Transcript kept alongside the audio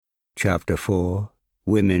Chapter 4,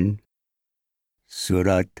 Women,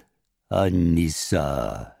 Surat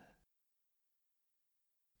Al-Nisa.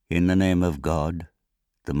 In the name of God,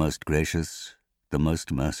 the most gracious, the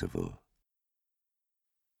most merciful.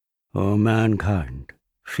 O mankind,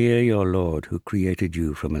 fear your Lord who created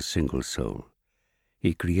you from a single soul.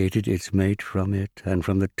 He created its mate from it, and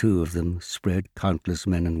from the two of them spread countless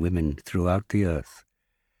men and women throughout the earth.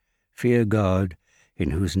 Fear God, in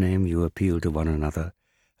whose name you appeal to one another,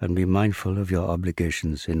 and be mindful of your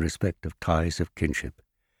obligations in respect of ties of kinship.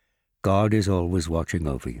 God is always watching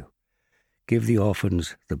over you. Give the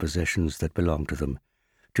orphans the possessions that belong to them.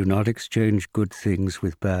 Do not exchange good things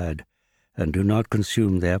with bad, and do not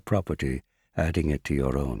consume their property, adding it to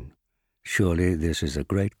your own. Surely this is a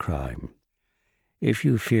great crime. If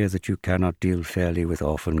you fear that you cannot deal fairly with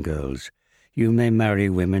orphan girls, you may marry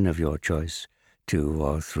women of your choice, 2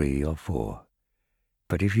 or 3 or 4.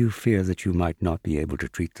 But if you fear that you might not be able to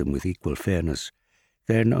treat them with equal fairness,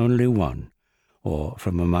 then only one, or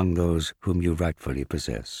from among those whom you rightfully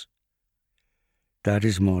possess. That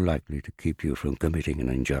is more likely to keep you from committing an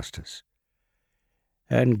injustice.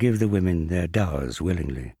 And give the women their dowers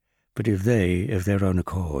willingly, but if they, of their own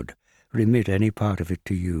accord, remit any part of it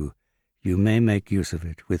to you, you may make use of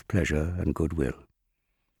it with pleasure and goodwill.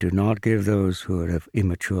 Do not give those who are of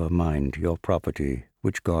immature mind your property,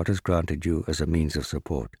 which God has granted you as a means of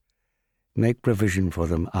support. Make provision for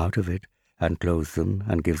them out of it, and clothe them,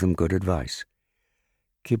 and give them good advice.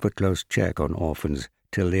 Keep a close check on orphans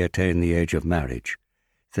till they attain the age of marriage.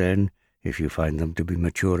 Then, if you find them to be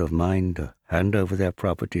mature of mind, hand over their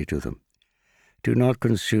property to them. Do not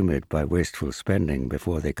consume it by wasteful spending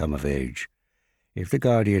before they come of age. If the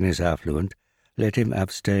guardian is affluent, let him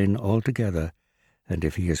abstain altogether, and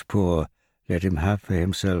if he is poor, let him have for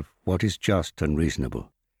himself what is just and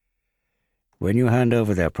reasonable. When you hand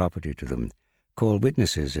over their property to them, call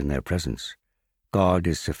witnesses in their presence. God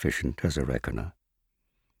is sufficient as a reckoner.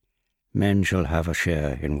 Men shall have a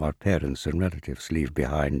share in what parents and relatives leave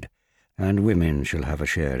behind, and women shall have a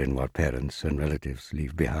share in what parents and relatives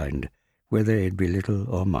leave behind, whether it be little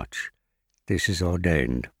or much. This is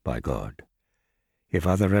ordained by God. If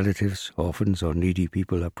other relatives, orphans, or needy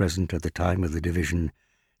people are present at the time of the division,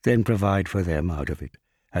 then provide for them out of it,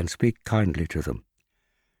 and speak kindly to them.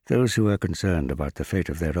 Those who are concerned about the fate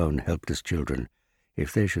of their own helpless children,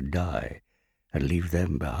 if they should die, and leave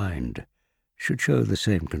them behind, should show the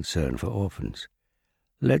same concern for orphans.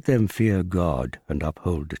 Let them fear God and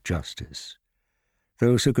uphold justice.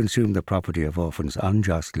 Those who consume the property of orphans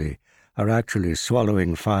unjustly are actually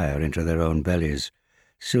swallowing fire into their own bellies.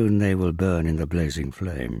 Soon they will burn in the blazing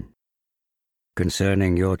flame.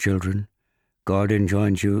 Concerning your children, God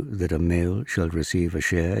enjoins you that a male shall receive a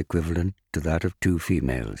share equivalent to that of 2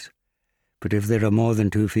 females. But if there are more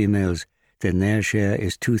than 2 females, then their share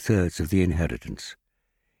is 2/3 of the inheritance.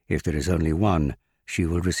 If there is only one, she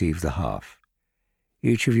will receive the half.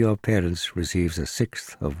 Each of your parents receives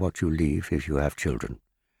 1/6 of what you leave if you have children.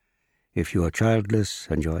 If you are childless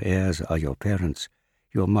and your heirs are your parents,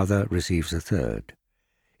 your mother receives 1/3.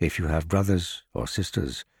 If you have brothers or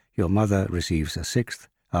sisters, your mother receives 1/6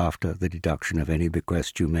 after the deduction of any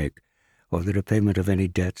bequest you make, or the repayment of any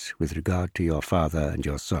debts with regard to your father and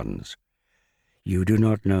your sons. You do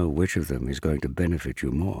not know which of them is going to benefit you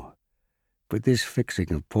more. But this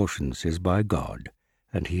fixing of portions is by God,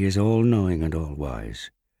 and He is all-knowing and all-wise.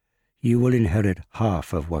 You will inherit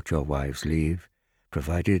half of what your wives leave,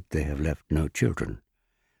 provided they have left no children.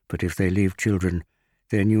 But if they leave children,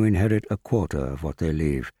 then you inherit 1/4 of what they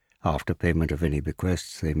leave, after payment of any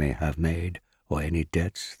bequests they may have made, or any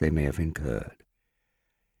debts they may have incurred.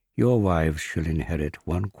 Your wives shall inherit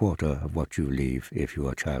 1/4 of what you leave if you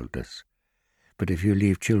are childless. But if you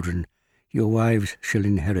leave children, your wives shall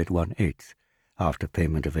inherit 1/8, after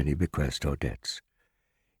payment of any bequest or debts.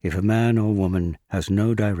 If a man or woman has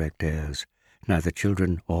no direct heirs, neither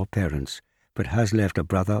children or parents, but has left a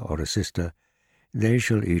brother or a sister, they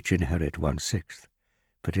shall each inherit 1/6.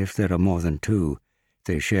 But if there are more than 2,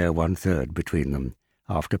 they share 1/3 between them,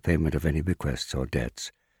 after payment of any bequests or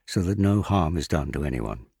debts, so that no harm is done to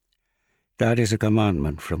anyone. That is a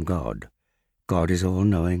commandment from God. God is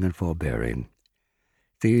all-knowing and forbearing.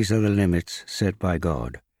 These are the limits set by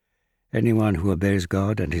God. Anyone who obeys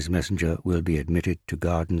God and His messenger will be admitted to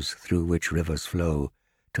gardens through which rivers flow,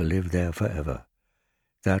 to live there forever.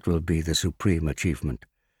 That will be the supreme achievement.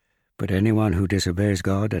 But anyone who disobeys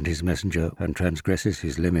God and His messenger and transgresses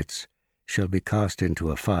His limits shall be cast into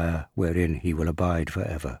a fire wherein he will abide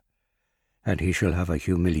forever, and he shall have a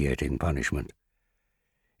humiliating punishment.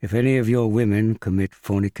 If any of your women commit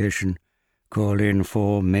fornication, call in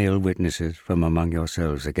 4 male witnesses from among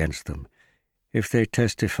yourselves against them. If they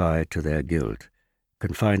testify to their guilt,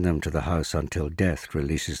 confine them to the house until death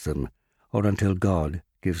releases them, or until God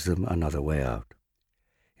gives them another way out.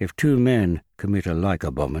 If 2 men commit a like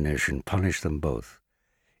abomination, punish them both.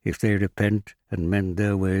 If they repent and mend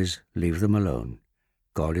their ways, leave them alone.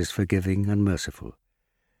 God is forgiving and merciful.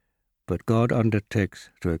 But God undertakes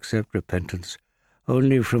to accept repentance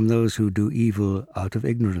only from those who do evil out of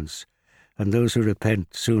ignorance, and those who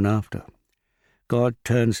repent soon after. God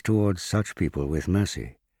turns towards such people with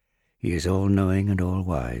mercy. He is all-knowing and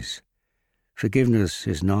all-wise. Forgiveness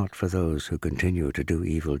is not for those who continue to do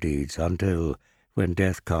evil deeds until, when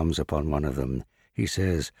death comes upon one of them, he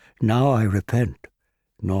says, "Now I repent,"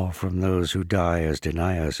 nor from those who die as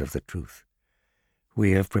deniers of the truth.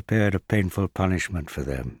 We have prepared a painful punishment for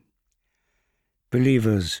them.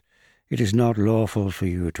 Believers, it is not lawful for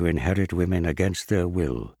you to inherit women against their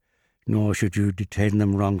will, nor should you detain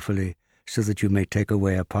them wrongfully so that you may take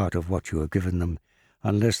away a part of what you have given them,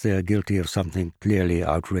 unless they are guilty of something clearly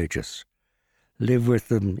outrageous. Live with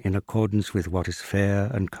them in accordance with what is fair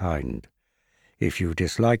and kind. If you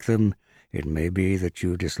dislike them, it may be that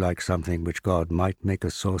you dislike something which God might make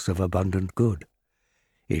a source of abundant good.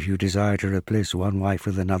 If you desire to replace one wife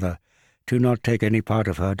with another, do not take any part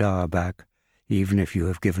of her dower back, even if you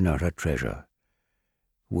have given her a treasure.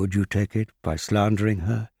 Would you take it by slandering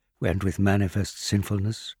her and with manifest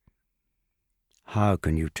sinfulness? How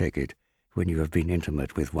can you take it when you have been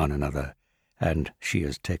intimate with one another, and she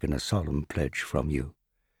has taken a solemn pledge from you?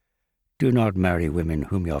 Do not marry women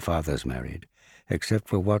whom your fathers married, except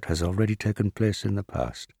for what has already taken place in the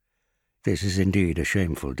past. This is indeed a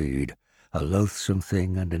shameful deed, a loathsome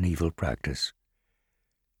thing and an evil practice.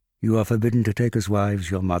 You are forbidden to take as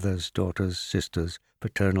wives your mothers, daughters, sisters,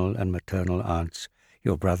 paternal and maternal aunts,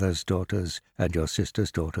 your brothers' daughters and your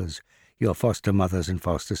sisters' daughters, your foster mothers and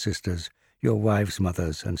foster sisters, your wives'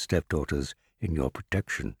 mothers and stepdaughters in your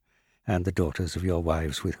protection, and the daughters of your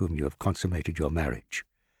wives with whom you have consummated your marriage.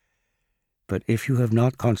 But if you have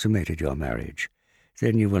not consummated your marriage,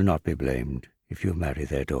 then you will not be blamed if you marry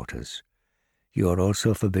their daughters. You are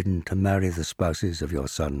also forbidden to marry the spouses of your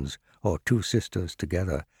sons or 2 sisters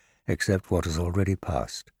together, except what has already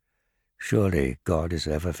passed. Surely God is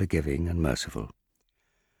ever forgiving and merciful.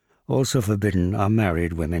 Also forbidden are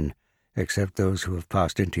married women, except those who have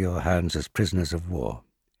passed into your hands as prisoners of war.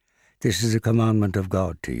 This is a commandment of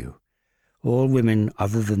God to you. All women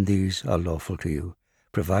other than these are lawful to you,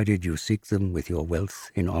 provided you seek them with your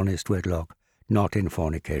wealth in honest wedlock, not in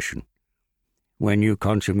fornication. When you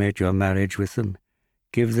consummate your marriage with them,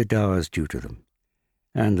 give the dowers due to them.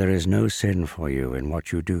 And there is no sin for you in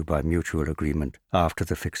what you do by mutual agreement after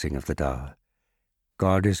the fixing of the dower.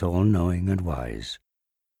 God is all-knowing and wise.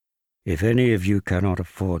 If any of you cannot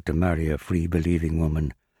afford to marry a free believing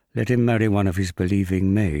woman, let him marry one of his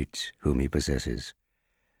believing maids whom he possesses.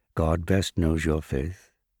 God best knows your faith.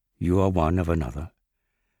 You are one of another.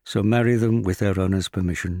 So marry them with their owner's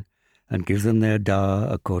permission, and give them their dower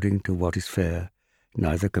according to what is fair,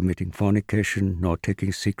 neither committing fornication nor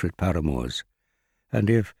taking secret paramours. And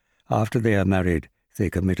if, after they are married, they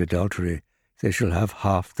commit adultery, they shall have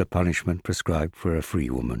half the punishment prescribed for a free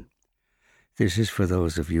woman. This is for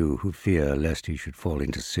those of you who fear lest he should fall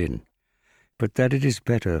into sin, but that it is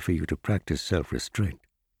better for you to practice self-restraint.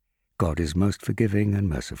 God is most forgiving and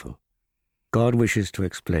merciful. God wishes to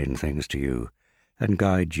explain things to you and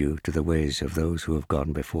guide you to the ways of those who have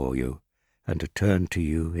gone before you, and to turn to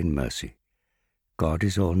you in mercy. God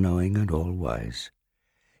is all-knowing and all-wise.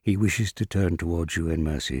 He wishes to turn towards you in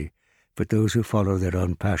mercy, but those who follow their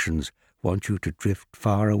own passions want you to drift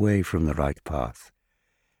far away from the right path.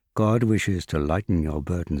 God wishes to lighten your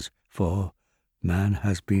burdens, for man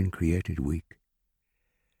has been created weak.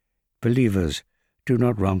 Believers, do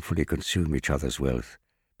not wrongfully consume each other's wealth,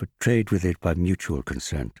 but trade with it by mutual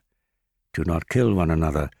consent. Do not kill one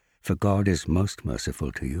another, for God is most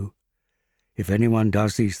merciful to you. If anyone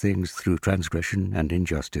does these things through transgression and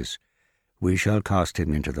injustice, we shall cast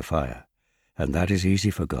him into the fire, and that is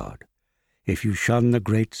easy for God. If you shun the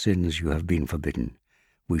great sins you have been forbidden,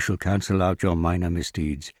 we shall cancel out your minor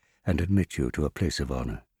misdeeds and admit you to a place of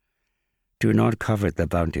honor. Do not covet the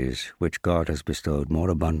bounties which God has bestowed more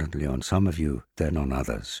abundantly on some of you than on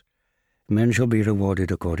others. Men shall be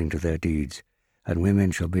rewarded according to their deeds, and women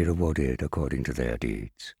shall be rewarded according to their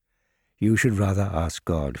deeds. You should rather ask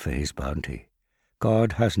God for his bounty.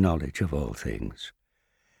 God has knowledge of all things.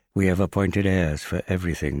 We have appointed heirs for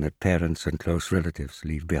everything that parents and close relatives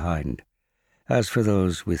leave behind. As for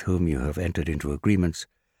those with whom you have entered into agreements,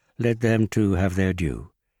 let them too have their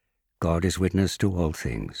due. God is witness to all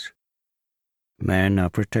things. Men are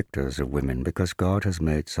protectors of women because God has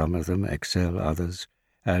made some of them excel others,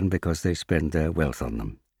 and because they spend their wealth on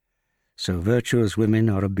them. So virtuous women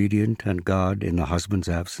are obedient and guard in the husband's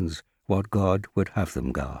absence what God would have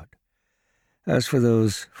them guard. As for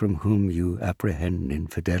those from whom you apprehend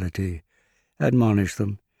infidelity, admonish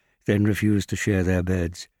them, then refuse to share their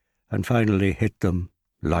beds, and finally hit them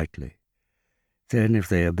lightly. Then, if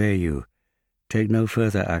they obey you, take no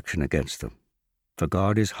further action against them, for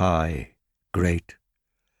God is high, great.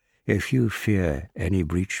 If you fear any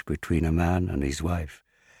breach between a man and his wife,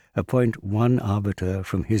 appoint one arbiter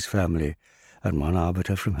from his family and one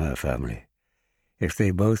arbiter from her family. If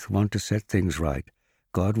they both want to set things right,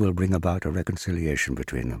 God will bring about a reconciliation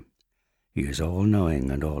between them. He is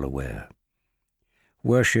all-knowing and all-aware.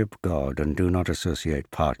 Worship God and do not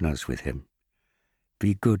associate partners with him.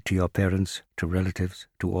 Be good to your parents, to relatives,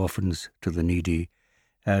 to orphans, to the needy,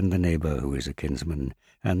 and the neighbor who is a kinsman,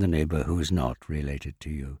 and the neighbor who is not related to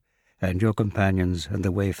you, and your companions, and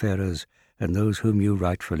the wayfarers, and those whom you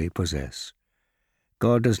rightfully possess.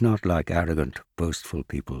 God does not like arrogant, boastful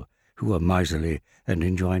people, who are miserly and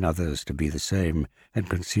enjoin others to be the same, and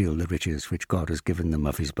conceal the riches which God has given them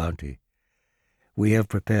of his bounty. We have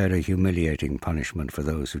prepared a humiliating punishment for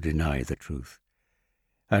those who deny the truth.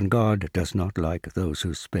 And God does not like those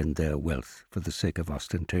who spend their wealth for the sake of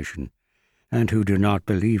ostentation, and who do not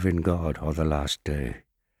believe in God or the last day.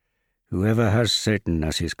 Whoever has Satan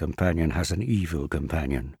as his companion has an evil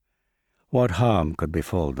companion. What harm could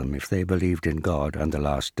befall them if they believed in God and the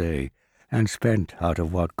last day, and spent out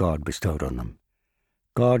of what God bestowed on them?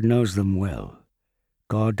 God knows them well.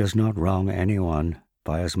 God does not wrong anyone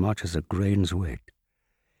by as much as a grain's weight.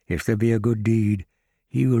 If there be a good deed,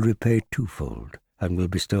 he will repay twofold, and will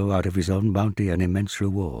bestow out of his own bounty an immense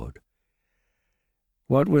reward.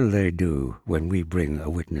 What will they do when we bring a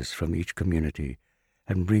witness from each community,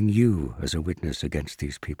 and bring you as a witness against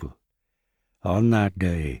these people? On that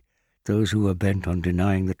day, those who are bent on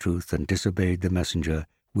denying the truth and disobeyed the messenger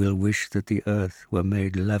will wish that the earth were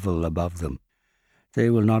made level above them. They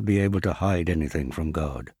will not be able to hide anything from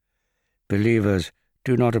God. Believers,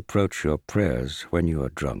 do not approach your prayers when you are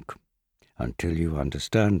drunk, until you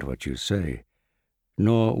understand what you say,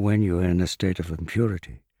 nor when you are in a state of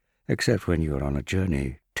impurity, except when you are on a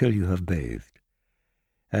journey, till you have bathed.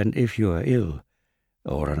 And if you are ill,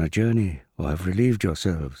 or on a journey, or have relieved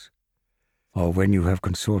yourselves, or when you have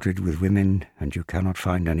consorted with women and you cannot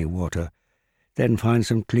find any water, then find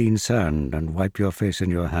some clean sand and wipe your face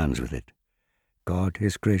and your hands with it. God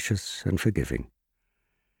is gracious and forgiving.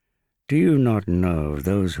 Do you not know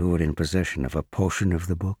those who are in possession of a portion of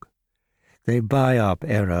the book? They buy up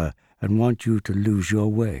error and want you to lose your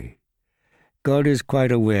way. God is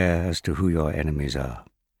quite aware as to who your enemies are.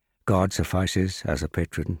 God suffices as a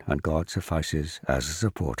patron, and God suffices as a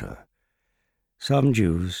supporter. Some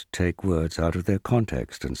Jews take words out of their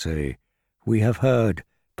context and say, "We have heard,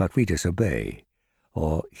 but we disobey,"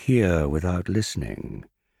 or "hear without listening."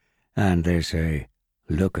 And they say,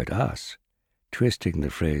 "Look at us," twisting the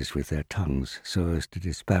phrase with their tongues so as to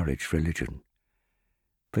disparage religion.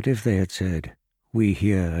 But if they had said, "We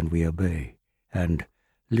hear and we obey," and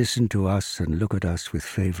 "listen to us and look at us with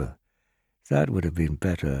favor," that would have been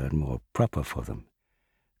better and more proper for them.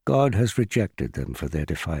 God has rejected them for their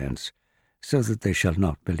defiance, so that they shall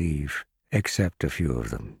not believe, except a few of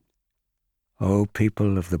them. O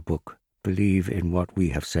people of the book, believe in what we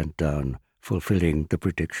have sent down, fulfilling the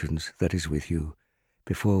predictions that is with you,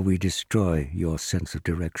 before we destroy your sense of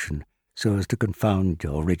direction, so as to confound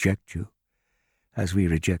or reject you, as we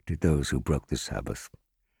rejected those who broke the Sabbath.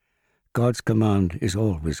 God's command is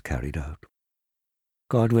always carried out.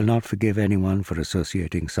 God will not forgive anyone for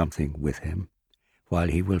associating something with him, while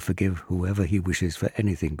he will forgive whoever he wishes for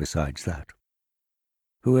anything besides that.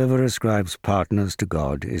 Whoever ascribes partners to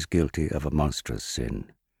God is guilty of a monstrous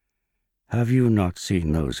sin. Have you not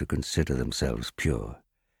seen those who consider themselves pure?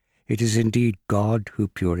 It is indeed God who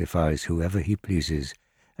purifies whoever he pleases,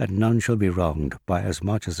 and none shall be wronged by as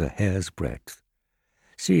much as a hair's breadth.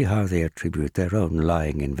 See how they attribute their own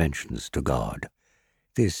lying inventions to God.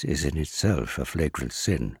 This is in itself a flagrant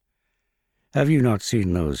sin. Have you not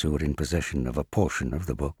seen those who are in possession of a portion of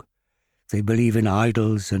the book? They believe in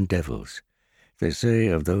idols and devils. They say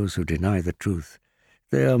of those who deny the truth,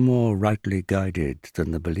 they are more rightly guided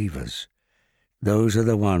than the believers. Those are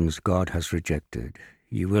the ones God has rejected.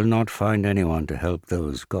 You will not find anyone to help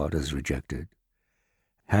those God has rejected.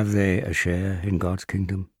 Have they a share in God's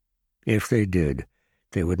kingdom? If they did,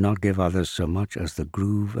 they would not give others so much as the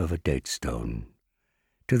groove of a date stone.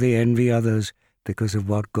 Do they envy others because of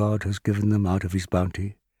what God has given them out of his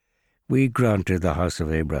bounty? We granted the house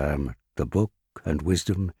of Abraham the book and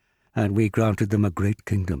wisdom, and we granted them a great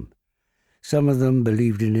kingdom. Some of them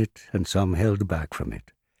believed in it, and some held back from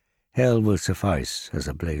it. Hell will suffice as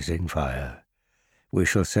a blazing fire. We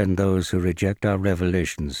shall send those who reject our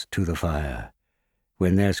revelations to the fire.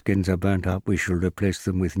 When their skins are burnt up, we shall replace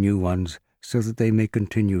them with new ones, so that they may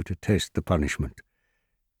continue to taste the punishment.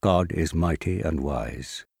 God is mighty and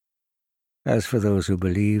wise. As for those who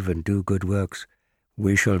believe and do good works,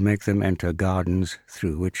 we shall make them enter gardens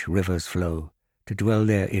through which rivers flow, to dwell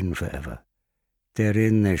therein forever.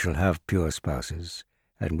 Therein they shall have pure spouses,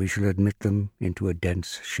 and we shall admit them into a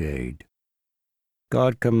dense shade.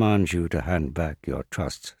 God commands you to hand back your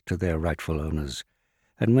trusts to their rightful owners,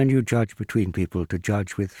 and when you judge between people, to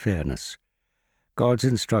judge with fairness. God's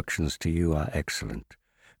instructions to you are excellent.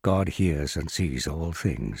 God hears and sees all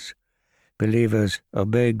things. Believers,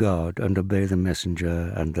 obey God and obey the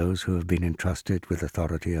messenger and those who have been entrusted with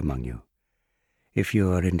authority among you. If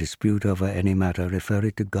you are in dispute over any matter, refer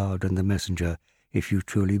it to God and the messenger, if you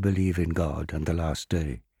truly believe in God and the last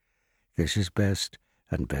day. This is best,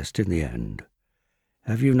 and best in the end.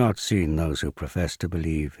 Have you not seen those who profess to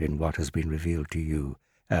believe in what has been revealed to you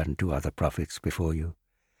and to other prophets before you?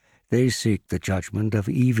 They seek the judgment of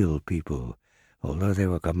evil people, although they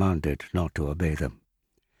were commanded not to obey them.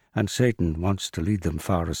 And Satan wants to lead them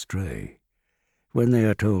far astray. When they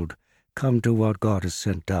are told, "Come to what God has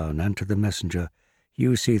sent down and to the messenger,"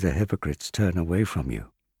 you see the hypocrites turn away from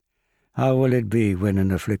you. How will it be when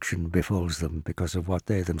an affliction befalls them because of what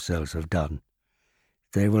they themselves have done?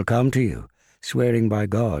 They will come to you, swearing by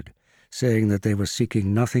God, saying that they were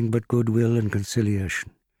seeking nothing but goodwill and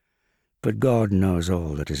conciliation. But God knows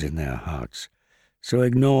all that is in their hearts, so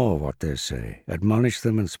ignore what they say, admonish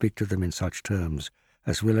them and speak to them in such terms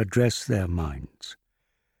as will address their minds.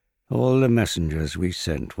 All the messengers we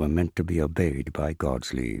sent were meant to be obeyed by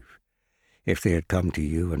God's leave. If they had come to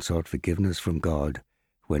you and sought forgiveness from God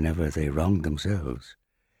whenever they wronged themselves,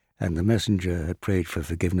 and the messenger had prayed for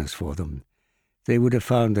forgiveness for them, they would have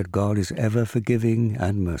found that God is ever forgiving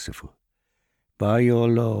and merciful. By your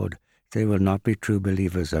Lord, they will not be true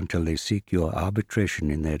believers until they seek your arbitration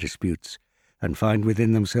in their disputes and find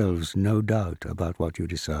within themselves no doubt about what you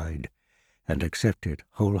decide, and accept it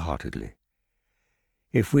wholeheartedly.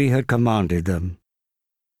 If we had commanded them,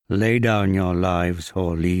 "Lay down your lives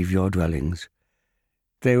or leave your dwellings,"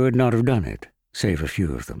 they would not have done it, save a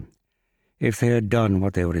few of them. If they had done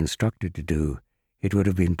what they were instructed to do, it would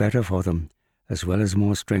have been better for them, as well as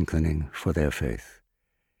more strengthening for their faith.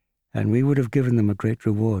 And we would have given them a great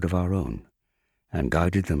reward of our own, and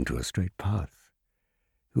guided them to a straight path.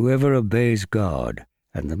 Whoever obeys God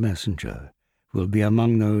and the messenger will be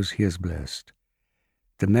among those he has blessed.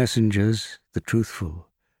 The messengers, the truthful,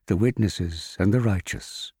 the witnesses, and the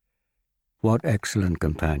righteous. What excellent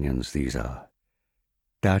companions these are!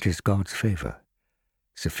 That is God's favor.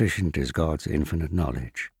 Sufficient is God's infinite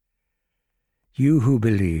knowledge. You who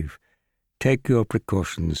believe, take your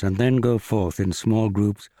precautions and then go forth in small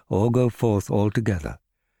groups or go forth altogether.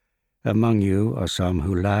 Among you are some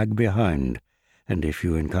who lag behind, and if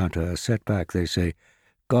you encounter a setback, they say,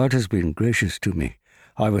 "God has been gracious to me.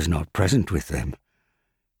 I was not present with them."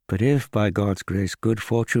 But if by God's grace good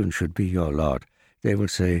fortune should be your lot, they will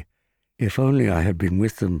say, "If only I had been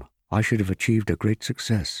with them, I should have achieved a great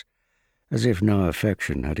success," as if no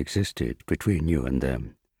affection had existed between you and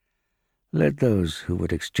them. Let those who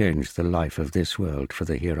would exchange the life of this world for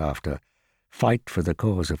the hereafter fight for the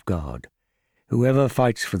cause of God. Whoever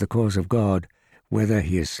fights for the cause of God, whether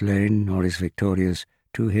he is slain or is victorious,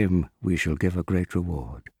 to him we shall give a great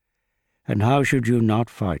reward. And how should you not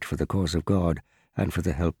fight for the cause of God and for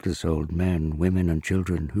the helpless old men, women, and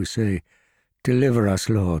children who say, "Deliver us,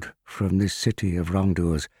 Lord, from this city of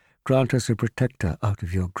wrongdoers. Grant us a protector out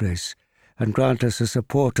of your grace, and grant us a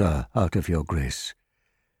supporter out of your grace."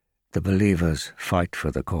 The believers fight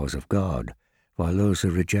for the cause of God, while those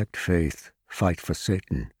who reject faith fight for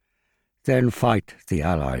Satan. Then fight the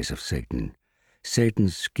allies of Satan.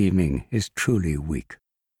 Satan's scheming is truly weak.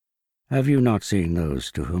 Have you not seen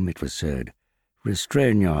those to whom it was said,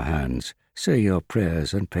 "Restrain your hands, say your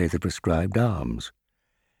prayers, and pay the prescribed alms"?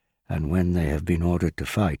 And when they have been ordered to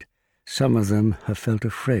fight, some of them have felt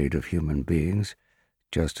afraid of human beings,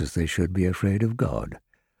 just as they should be afraid of God,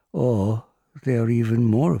 or they are even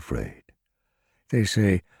more afraid. They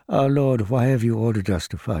say, "Our Lord, why have you ordered us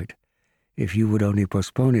to fight? If you would only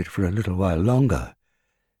postpone it for a little while longer."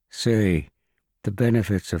 Say, the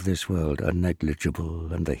benefits of this world are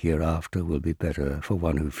negligible, and the hereafter will be better for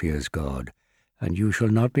one who fears God, and you shall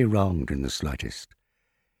not be wronged in the slightest.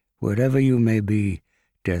 Wherever you may be,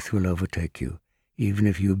 death will overtake you, even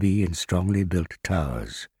if you be in strongly built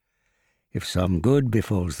towers. If some good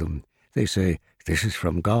befalls them, they say, "This is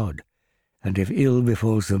from God," and if ill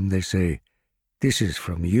befalls them, they say, This is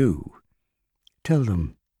from you. Tell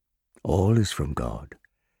them, all is from God.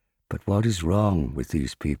 But what is wrong with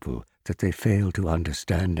these people that they fail to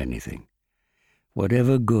understand anything?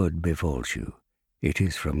 Whatever good befalls you, it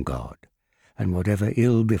is from God, and whatever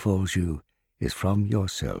ill befalls you is from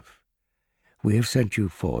yourself. We have sent you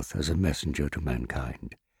forth as a messenger to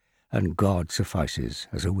mankind, and God suffices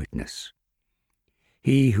as a witness.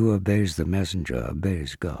 He who obeys the messenger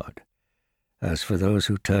obeys God. As for those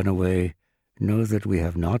who turn away, know that we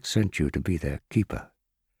have not sent you to be their keeper.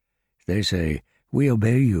 They say, "We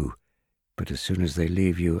obey you," but as soon as they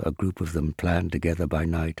leave you, a group of them plan together by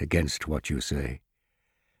night against what you say.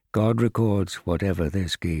 God records whatever their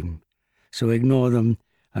scheme, so ignore them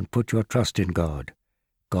and put your trust in God.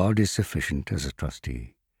 God is sufficient as a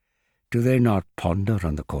trustee. Do they not ponder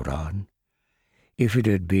on the Koran? If it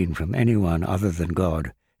had been from anyone other than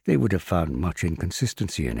God, they would have found much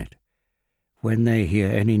inconsistency in it. When they hear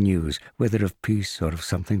any news, whether of peace or of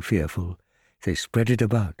something fearful, they spread it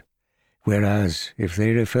about. Whereas, if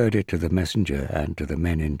they referred it to the messenger and to the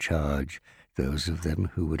men in charge, those of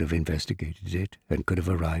them who would have investigated it and could have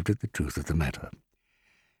arrived at the truth of the matter.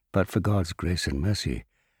 But for God's grace and mercy,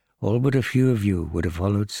 all but a few of you would have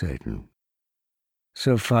followed Satan.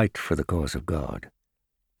 So fight for the cause of God.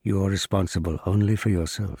 You are responsible only for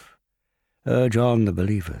yourself. Urge on the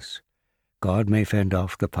believers. God may fend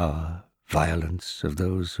off the power, violence of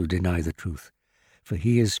those who deny the truth, for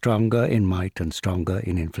he is stronger in might and stronger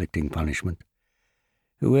in inflicting punishment.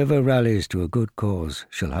 Whoever rallies to a good cause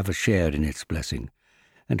shall have a share in its blessing,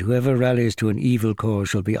 and whoever rallies to an evil cause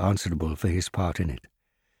shall be answerable for his part in it.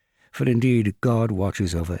 For indeed God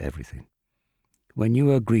watches over everything. When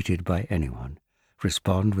you are greeted by anyone,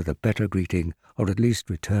 respond with a better greeting, or at least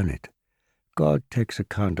return it. God takes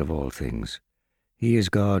account of all things. He is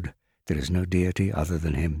God, there is no deity other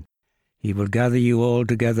than him. He will gather you all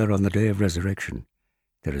together on the day of resurrection.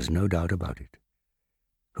 There is no doubt about it.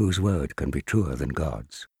 Whose word can be truer than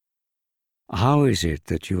God's? How is it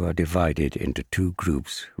that you are divided into two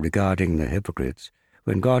groups regarding the hypocrites,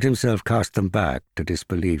 when God himself cast them back to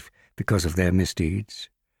disbelief because of their misdeeds?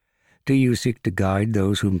 Do you seek to guide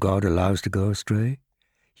those whom God allows to go astray?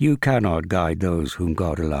 You cannot guide those whom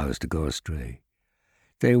God allows to go astray.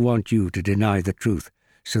 They want you to deny the truth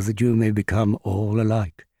so that you may become all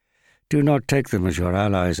alike. Do not take them as your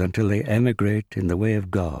allies until they emigrate in the way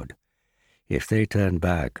of God. If they turn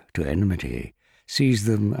back to enmity, seize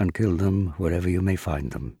them and kill them wherever you may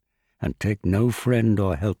find them, and take no friend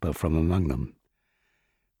or helper from among them.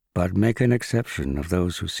 But make an exception of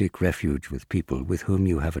those who seek refuge with people with whom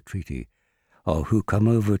you have a treaty, or who come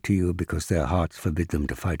over to you because their hearts forbid them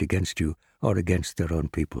to fight against you or against their own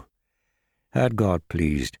people. Had God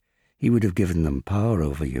pleased, he would have given them power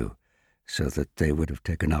over you, so that they would have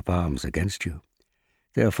taken up arms against you.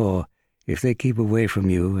 Therefore, if they keep away from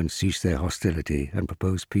you and cease their hostility and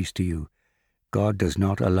propose peace to you, God does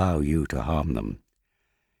not allow you to harm them.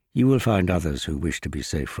 You will find others who wish to be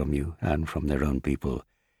safe from you and from their own people,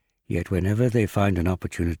 yet whenever they find an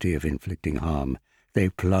opportunity of inflicting harm, they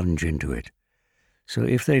plunge into it. So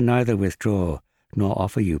if they neither withdraw, nor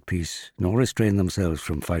offer you peace, nor restrain themselves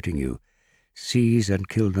from fighting you, seize and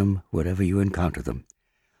kill them wherever you encounter them.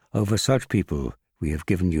 Over such people we have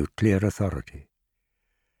given you clear authority.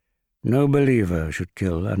 No believer should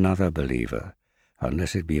kill another believer,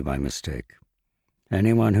 unless it be by mistake.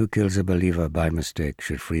 Anyone who kills a believer by mistake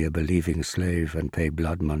should free a believing slave and pay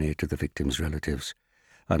blood money to the victim's relatives,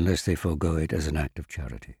 unless they forego it as an act of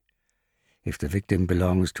charity. If the victim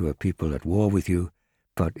belongs to a people at war with you,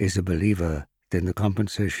 but is a believer, then the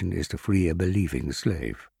compensation is to free a believing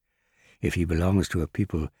slave. If he belongs to a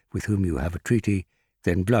people with whom you have a treaty,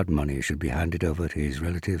 then blood money should be handed over to his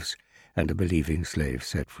relatives and a believing slave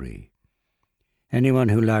set free. Anyone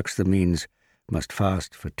who lacks the means must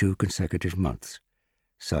fast for 2 consecutive months.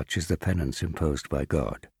 Such is the penance imposed by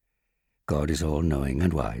God. God is all-knowing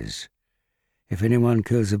and wise. If anyone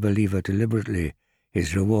kills a believer deliberately,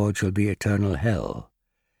 his reward shall be eternal hell.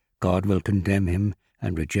 God will condemn him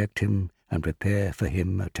and reject him and prepare for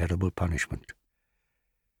him a terrible punishment.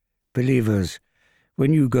 Believers,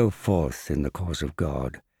 when you go forth in the cause of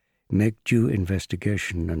God, make due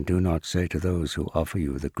investigation and do not say to those who offer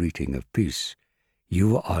you the greeting of peace,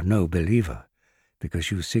 "You are no believer," because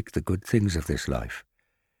you seek the good things of this life.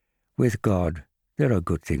 With God, there are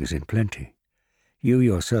good things in plenty. You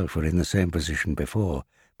yourself were in the same position before,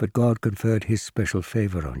 but God conferred his special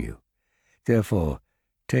favor on you. Therefore,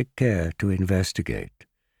 take care to investigate.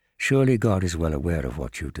 Surely God is well aware of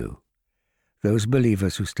what you do. Those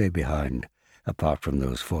believers who stay behind, apart from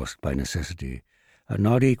those forced by necessity, are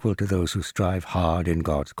not equal to those who strive hard in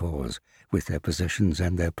God's cause with their possessions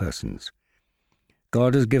and their persons.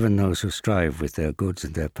 God has given those who strive with their goods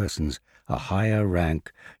and their persons a higher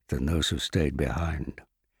rank than those who stayed behind.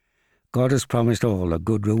 God has promised all a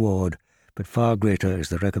good reward, but far greater is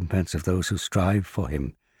the recompense of those who strive for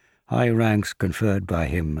him, high ranks conferred by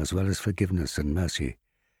him as well as forgiveness and mercy.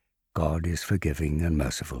 God is forgiving and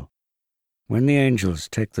merciful. When the angels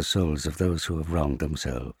take the souls of those who have wronged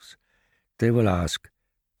themselves, they will ask,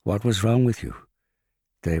 "What was wrong with you?"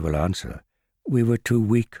 They will answer, "We were too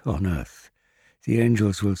weak on earth." The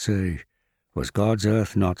angels will say, "Was God's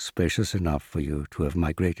earth not spacious enough for you to have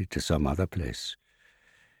migrated to some other place?"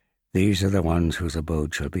 These are the ones whose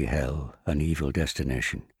abode shall be hell, an evil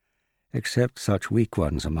destination, except such weak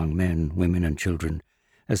ones among men, women, and children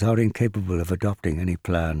as are incapable of adopting any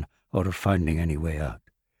plan or of finding any way out.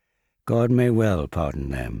 God may well pardon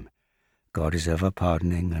them. God is ever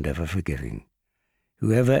pardoning and ever forgiving.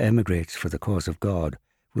 Whoever emigrates for the cause of God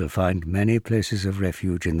will find many places of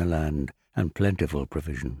refuge in the land and plentiful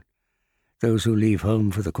provision. Those who leave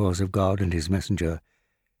home for the cause of God and his messenger,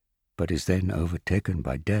 but is then overtaken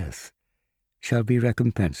by death, shall be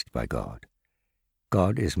recompensed by God.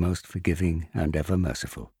 God is most forgiving and ever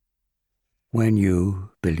merciful. When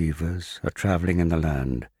you, believers, are traveling in the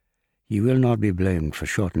land, you will not be blamed for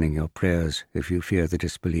shortening your prayers if you fear the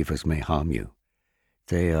disbelievers may harm you.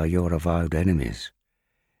 They are your avowed enemies.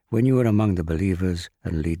 When you are among the believers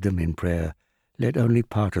and lead them in prayer, let only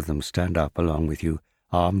part of them stand up along with you,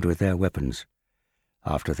 armed with their weapons.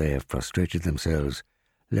 After they have prostrated themselves,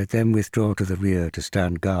 let them withdraw to the rear to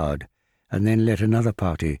stand guard, and then let another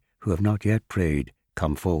party, who have not yet prayed,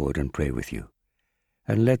 come forward and pray with you.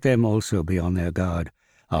 And let them also be on their guard,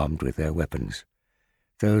 armed with their weapons.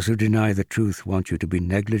 Those who deny the truth want you to be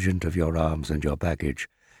negligent of your arms and your baggage,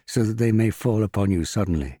 so that they may fall upon you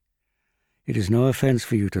suddenly. It is no offense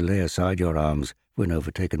for you to lay aside your arms when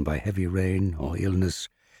overtaken by heavy rain or illness,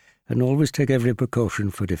 and always take every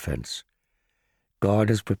precaution for defense. God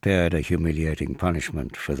has prepared a humiliating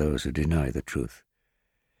punishment for those who deny the truth.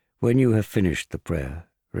 When you have finished the prayer,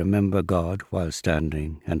 remember God while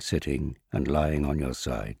standing and sitting and lying on your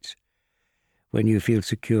sides. When you feel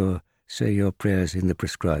secure, say your prayers in the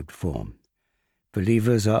prescribed form.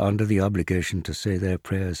 Believers are under the obligation to say their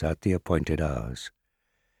prayers at the appointed hours.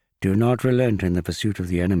 Do not relent in the pursuit of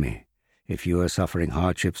the enemy. If you are suffering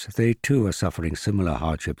hardships, they too are suffering similar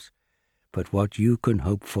hardships. But what you can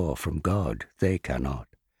hope for from God, they cannot.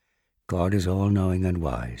 God is all-knowing and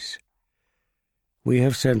wise. We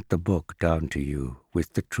have sent the book down to you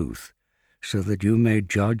with the truth, so that you may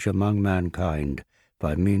judge among mankind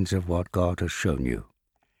by means of what God has shown you.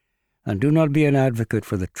 And do not be an advocate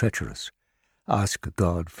for the treacherous. Ask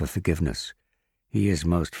God for forgiveness. He is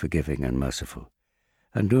most forgiving and merciful.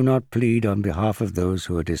 And do not plead on behalf of those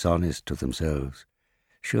who are dishonest to themselves.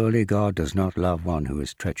 Surely God does not love one who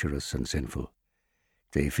is treacherous and sinful.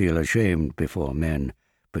 They feel ashamed before men,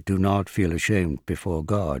 but do not feel ashamed before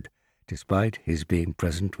God, despite his being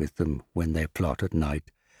present with them when they plot at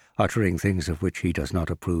night, uttering things of which he does not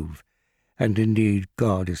approve, and indeed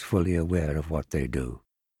God is fully aware of what they do.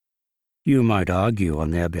 You might argue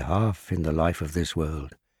on their behalf in the life of this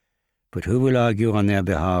world, but who will argue on their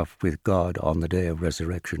behalf with God on the day of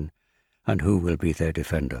resurrection, and who will be their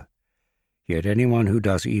defender? Yet anyone who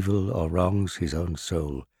does evil or wrongs his own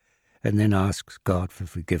soul, and then asks God for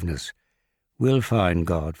forgiveness, will find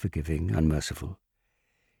God forgiving and merciful.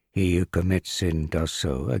 He who commits sin does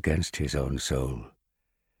so against his own soul.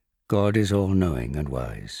 God is all-knowing and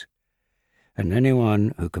wise. And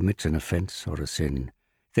anyone who commits an offense or a sin,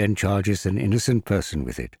 then charges an innocent person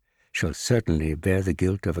with it, shall certainly bear the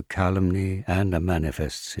guilt of a calumny and a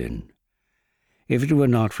manifest sin. If it were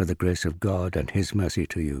not for the grace of God and his mercy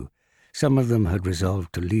to you, some of them had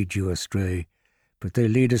resolved to lead you astray, but they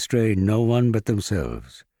lead astray no one but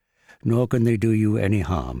themselves, nor can they do you any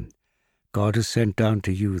harm. God has sent down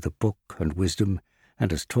to you the book and wisdom,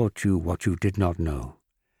 and has taught you what you did not know.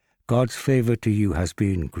 God's favor to you has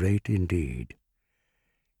been great indeed.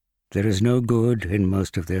 There is no good in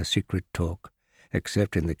most of their secret talk,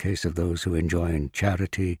 except in the case of those who enjoin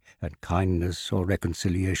charity and kindness or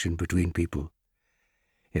reconciliation between people.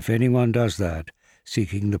 If anyone does that,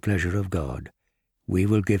 seeking the pleasure of God, we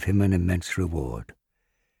will give him an immense reward.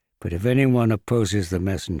 But if anyone opposes the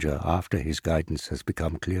messenger after his guidance has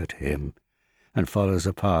become clear to him, and follows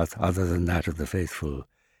a path other than that of the faithful,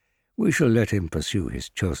 we shall let him pursue his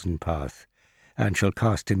chosen path, and shall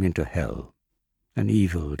cast him into hell, an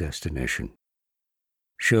evil destination.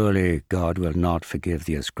 Surely God will not forgive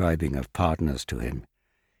the ascribing of partners to him.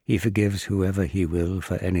 He forgives whoever he will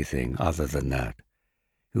for anything other than that.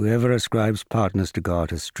 Whoever ascribes partners to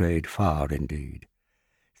God has strayed far indeed.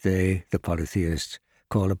 They, the polytheists,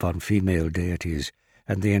 call upon female deities,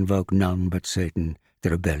 and they invoke none but Satan, the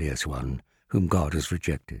rebellious one, whom God has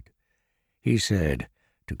rejected. He said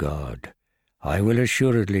to God, I will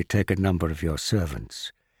assuredly take a number of your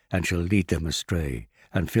servants, and shall lead them astray,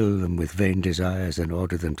 and fill them with vain desires, and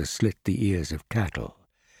order them to slit the ears of cattle.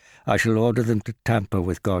 I shall order them to tamper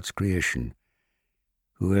with God's creation.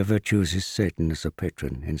 Whoever chooses Satan as a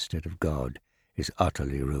patron instead of God is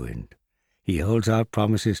utterly ruined. He holds out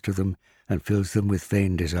promises to them and fills them with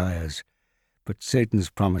vain desires. But Satan's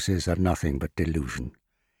promises are nothing but delusion.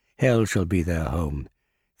 Hell shall be their home.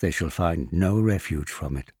 They shall find no refuge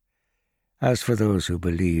from it. As for those who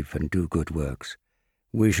believe and do good works,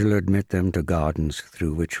 we shall admit them to gardens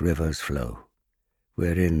through which rivers flow,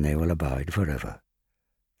 wherein they will abide forever.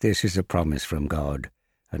 This is a promise from God,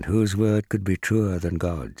 and whose word could be truer than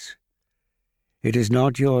God's? It is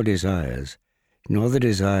not your desires, nor the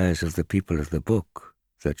desires of the people of the book,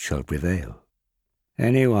 that shall prevail.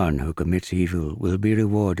 Anyone who commits evil will be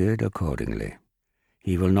rewarded accordingly.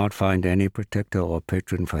 He will not find any protector or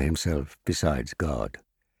patron for himself besides God.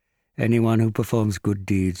 Anyone who performs good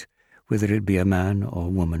deeds, whether it be a man or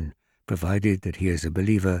woman, provided that he is a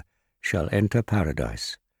believer, shall enter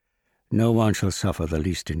paradise. No one shall suffer the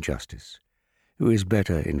least injustice. Who is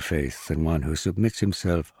better in faith than one who submits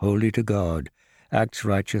himself wholly to God, acts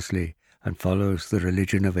righteously, and follows the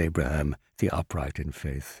religion of Abraham, the upright in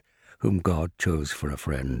faith, whom God chose for a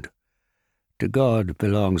friend? To God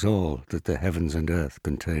belongs all that the heavens and earth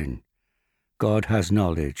contain. God has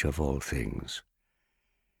knowledge of all things.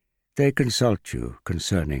 They consult you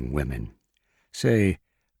concerning women. Say,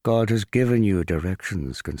 God has given you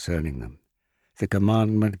directions concerning them. The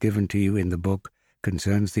commandment given to you in the book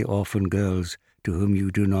concerns the orphan girls to whom you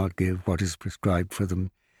do not give what is prescribed for them,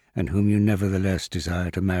 and whom you nevertheless desire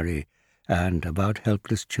to marry, and about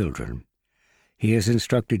helpless children. He has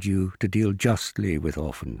instructed you to deal justly with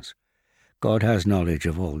orphans. God has knowledge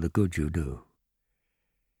of all the good you do.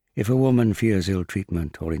 If a woman fears ill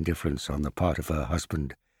treatment or indifference on the part of her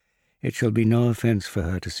husband, it shall be no offense for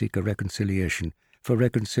her to seek a reconciliation, for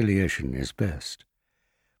reconciliation is best.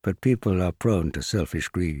 But people are prone to selfish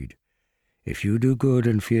greed. If you do good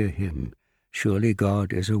and fear him, surely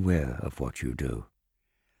God is aware of what you do.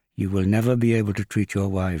 You will never be able to treat your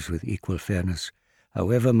wives with equal fairness,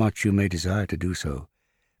 however much you may desire to do so.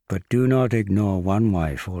 But do not ignore one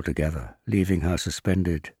wife altogether, leaving her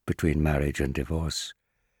suspended between marriage and divorce.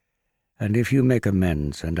 And if you make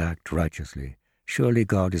amends and act righteously, surely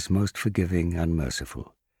God is most forgiving and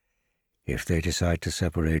merciful. If they decide to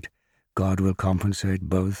separate, God will compensate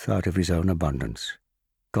both out of his own abundance.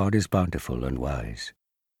 God is bountiful and wise.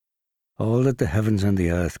 All that the heavens and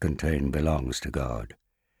the earth contain belongs to God.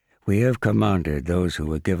 We have commanded those who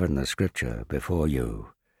were given the Scripture before you,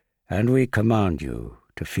 and we command you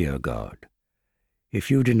to fear God.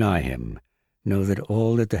 If you deny him, know that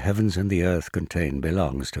all that the heavens and the earth contain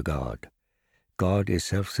belongs to God. God is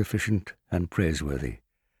self-sufficient and praiseworthy.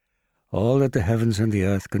 All that the heavens and the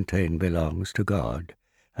earth contain belongs to God,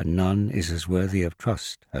 and none is as worthy of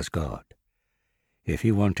trust as God. If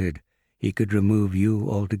he wanted, he could remove you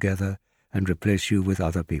altogether and replace you with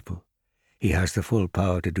other people. He has the full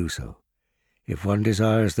power to do so. If one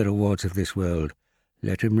desires the rewards of this world,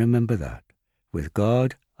 let him remember that. With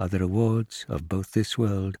God are the rewards of both this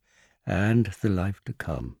world and the life to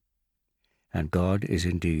come. And God is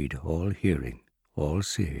indeed all-hearing,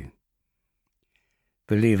 all-seeing.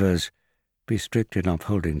 Believers, be strict in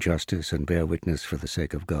upholding justice and bear witness for the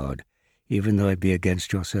sake of God, even though it be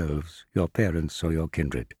against yourselves, your parents, or your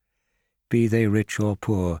kindred. Be they rich or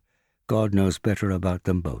poor, God knows better about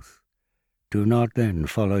them both. Do not then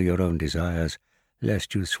follow your own desires,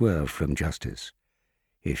 lest you swerve from justice.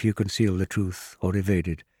 If you conceal the truth or evade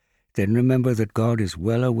it, then remember that God is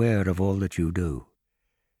well aware of all that you do.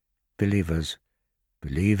 Believers,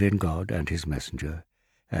 believe in God and his messenger,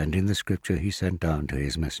 and in the Scripture he sent down to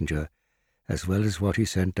his messenger, as well as what he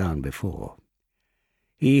sent down before.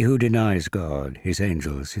 He who denies God, his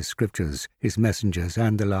angels, his Scriptures, his messengers,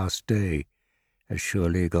 and the last day, has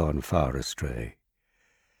surely gone far astray.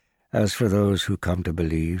 As for those who come to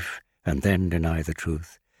believe, and then deny the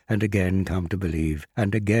truth, and again come to believe,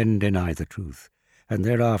 and again deny the truth, and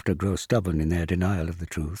thereafter grow stubborn in their denial of the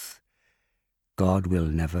truth, God will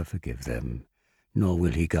never forgive them, nor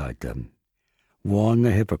will he guide them. Warn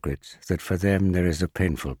the hypocrites that for them there is a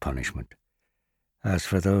painful punishment. As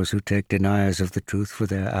for those who take deniers of the truth for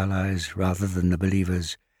their allies rather than the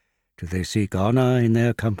believers, do they seek honor in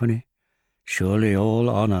their company? Surely all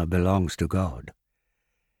honor belongs to God.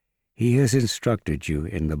 He has instructed you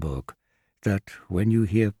in the book that when you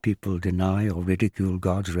hear people deny or ridicule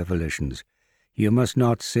God's revelations, You must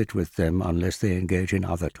not sit with them unless they engage in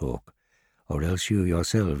other talk, or else you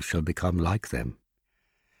yourselves shall become like them.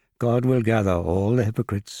 God will gather all the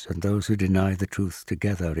hypocrites and those who deny the truth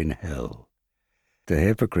together in hell. The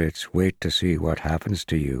hypocrites wait to see what happens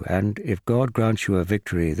to you, and if God grants you a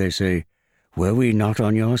victory, they say, "Were we not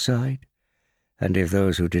on your side?" And if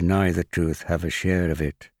those who deny the truth have a share of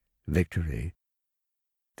it, victory,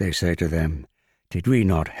 they say to them, "Did we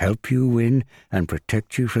not help you win and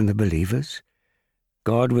protect you from the believers?"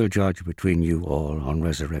 God will judge between you all on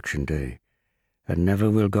Resurrection Day, and never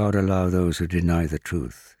will God allow those who deny the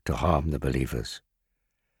truth to harm the believers.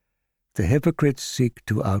 The hypocrites seek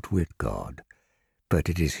to outwit God, but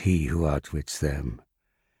it is He who outwits them.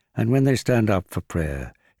 And when they stand up for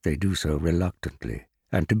prayer, they do so reluctantly,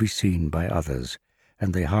 and to be seen by others,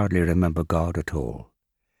 and they hardly remember God at all.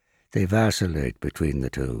 They vacillate between the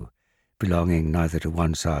two, belonging neither to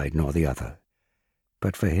one side nor the other.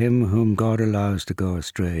 But for him whom God allows to go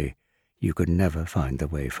astray, you could never find the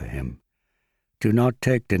way for him. Do not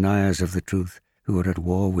take deniers of the truth who are at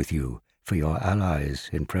war with you for your allies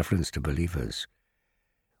in preference to believers.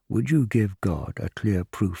 Would you give God a clear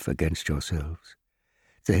proof against yourselves?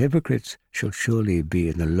 The hypocrites shall surely be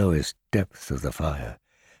in the lowest depths of the fire,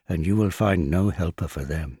 and you will find no helper for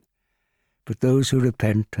them. But those who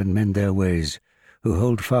repent and mend their ways, who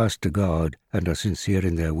hold fast to God and are sincere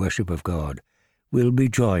in their worship of God, will be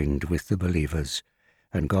joined with the believers,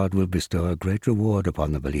 and God will bestow a great reward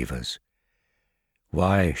upon the believers.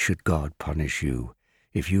 Why should God punish you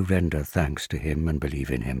if you render thanks to Him and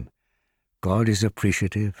believe in Him? God is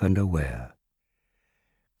appreciative and aware.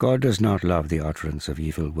 God does not love the utterance of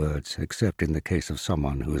evil words except in the case of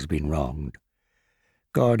someone who has been wronged.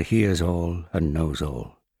 God hears all and knows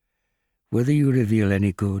all. Whether you reveal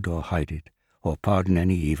any good or hide it, or pardon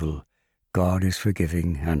any evil, God is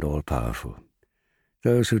forgiving and all-powerful.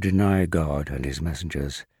 Those who deny God and His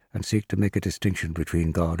messengers and seek to make a distinction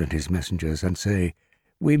between God and His messengers and say,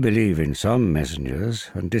 "We believe in some messengers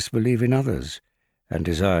and disbelieve in others," and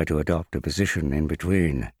desire to adopt a position in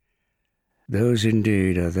between, those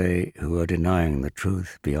indeed are they who are denying the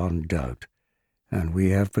truth beyond doubt, and we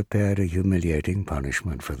have prepared a humiliating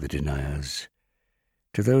punishment for the deniers.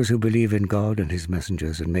 To those who believe in God and His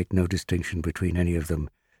messengers and make no distinction between any of them,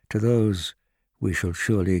 to those we shall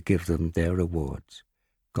surely give them their rewards.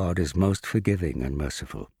 God is most forgiving and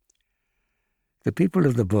merciful. The people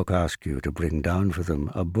of the book ask you to bring down for them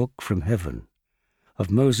a book from heaven. Of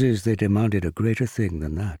Moses they demanded a greater thing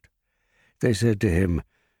than that. They said to him,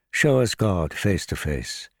 "Show us God face to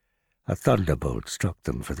face." A thunderbolt struck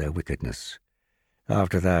them for their wickedness.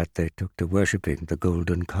 After that they took to worshipping the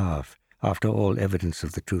golden calf, after all evidence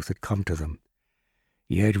of the truth had come to them.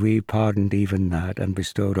 Yet we pardoned even that and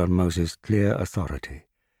bestowed on Moses clear authority.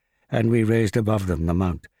 And we raised above them the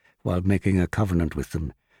mount, while making a covenant with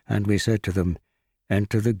them, and we said to them,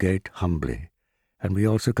 "Enter the gate humbly." And we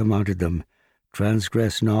also commanded them,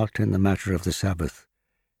 "Transgress not in the matter of the Sabbath."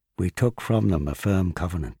 We took from them a firm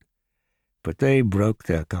covenant. But they broke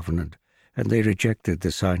their covenant, and they rejected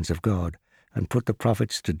the signs of God, and put the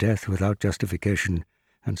prophets to death without justification,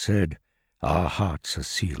 and said, "Our hearts are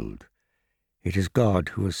sealed." It is God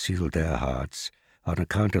who has sealed their hearts, on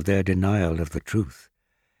account of their denial of the truth.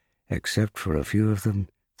 Except for a few of them,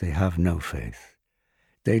 they have no faith.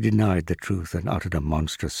 They denied the truth and uttered a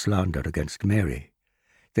monstrous slander against Mary.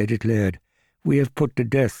 They declared, "We have put to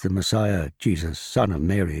death the Messiah, Jesus, son of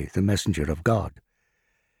Mary, the messenger of God."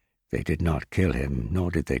 They did not kill him, nor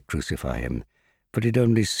did they crucify him, but it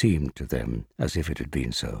only seemed to them as if it had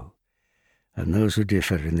been so. And those who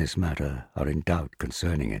differ in this matter are in doubt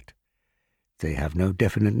concerning it. They have no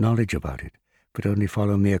definite knowledge about it, but only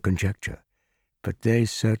follow mere conjecture. But they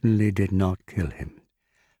certainly did not kill him.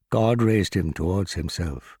 God raised him towards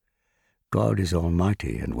himself. God is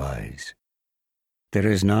almighty and wise. There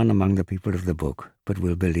is none among the people of the book but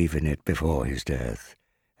will believe in it before his death,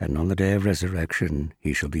 and on the day of resurrection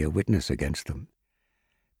he shall be a witness against them.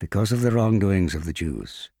 Because of the wrongdoings of the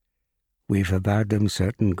Jews, we forbade them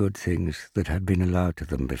certain good things that had been allowed to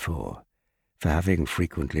them before, for having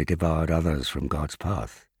frequently devoured others from God's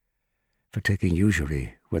path, for taking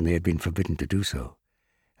usury when they had been forbidden to do so,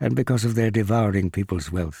 and because of their devouring people's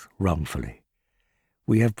wealth wrongfully.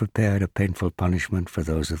 We have prepared a painful punishment for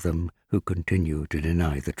those of them who continue to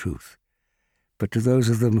deny the truth. But to those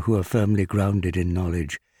of them who are firmly grounded in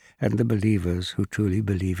knowledge, and the believers who truly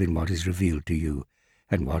believe in what is revealed to you,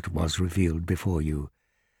 and what was revealed before you,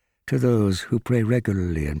 to those who pray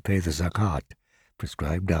regularly and pay the zakat,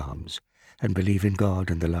 prescribed alms, and believe in God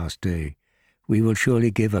and the last day, we will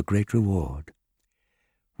surely give a great reward.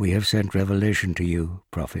 We have sent revelation to you,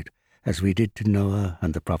 prophet, as we did to Noah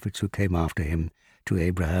and the prophets who came after him, to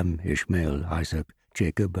Abraham, Ishmael, Isaac,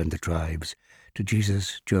 Jacob and the tribes, to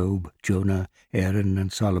Jesus, Job, Jonah, Aaron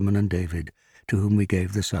and Solomon and David, to whom we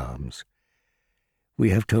gave the Psalms.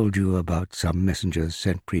 We have told you about some messengers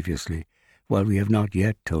sent previously, while we have not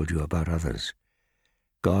yet told you about others.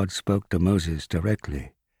 God spoke to Moses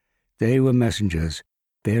directly. They were messengers,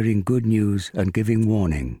 bearing good news and giving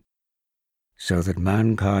warning, so that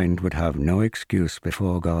mankind would have no excuse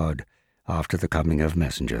before God after the coming of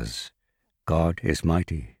messengers. God is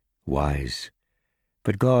mighty, wise.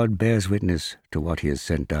 But God bears witness to what he has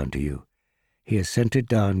sent down to you. He has sent it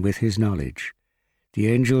down with his knowledge.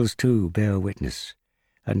 The angels too bear witness,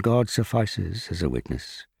 and God suffices as a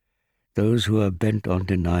witness. Those who are bent on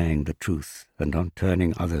denying the truth and on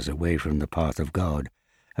turning others away from the path of God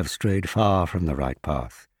have strayed far from the right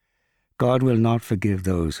path. God will not forgive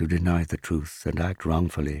those who deny the truth and act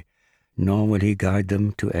wrongfully, nor will he guide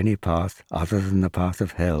them to any path other than the path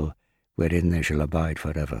of hell, wherein they shall abide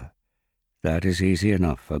forever. That is easy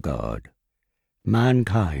enough for God.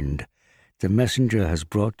 Mankind, the messenger has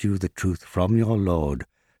brought you the truth from your Lord,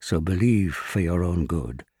 so believe for your own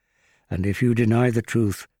good. And if you deny the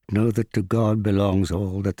truth, know that to God belongs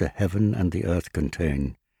all that the heaven and the earth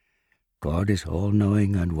contain. God is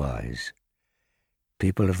all-knowing and wise.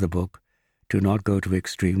 People of the book, do not go to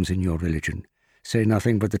extremes in your religion. Say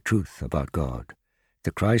nothing but the truth about God.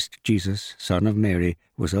 The Christ Jesus, Son of Mary,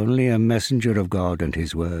 was only a messenger of God and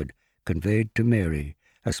his word, conveyed to Mary,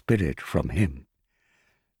 a spirit from him.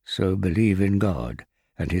 So believe in God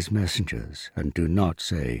and his messengers, and do not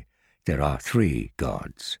say, there are 3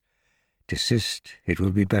 gods. Desist, it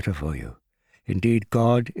will be better for you. Indeed,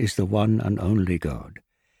 God is the one and only God.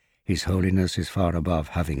 His holiness is far above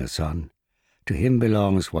having a son. To him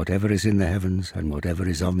belongs whatever is in the heavens and whatever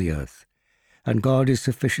is on the earth. And God is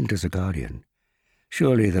sufficient as a guardian.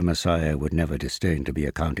 Surely the Messiah would never disdain to be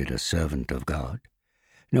accounted a servant of God,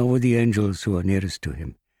 nor would the angels who are nearest to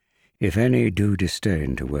him. If any do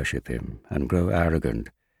disdain to worship him and grow arrogant,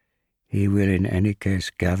 he will in any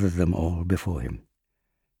case gather them all before him.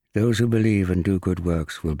 Those who believe and do good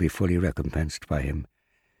works will be fully recompensed by him,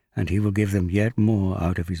 and he will give them yet more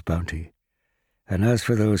out of his bounty. And as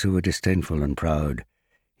for those who are disdainful and proud,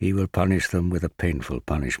 he will punish them with a painful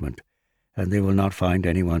punishment, and they will not find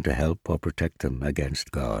anyone to help or protect them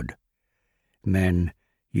against God. Men,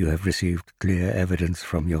 you have received clear evidence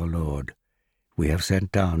from your Lord. We have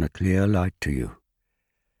sent down a clear light to you.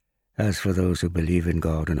 As for those who believe in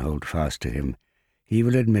God and hold fast to him, he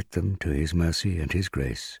will admit them to his mercy and his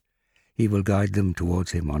grace. He will guide them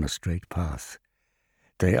towards him on a straight path.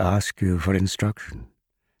 They ask you for instruction.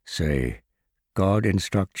 Say, God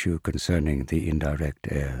instructs you concerning the indirect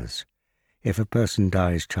heirs. If a person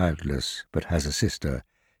dies childless but has a sister,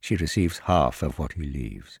 she receives half of what he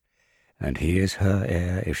leaves, and he is her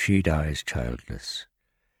heir if she dies childless.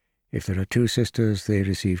 If there are 2 sisters, they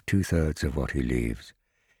receive 2/3 of what he leaves.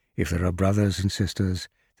 If there are brothers and sisters,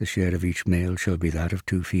 the share of each male shall be that of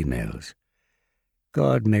 2 females.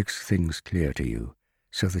 God makes things clear to you,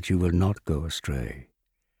 so that you will not go astray.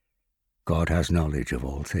 God has knowledge of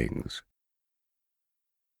all things.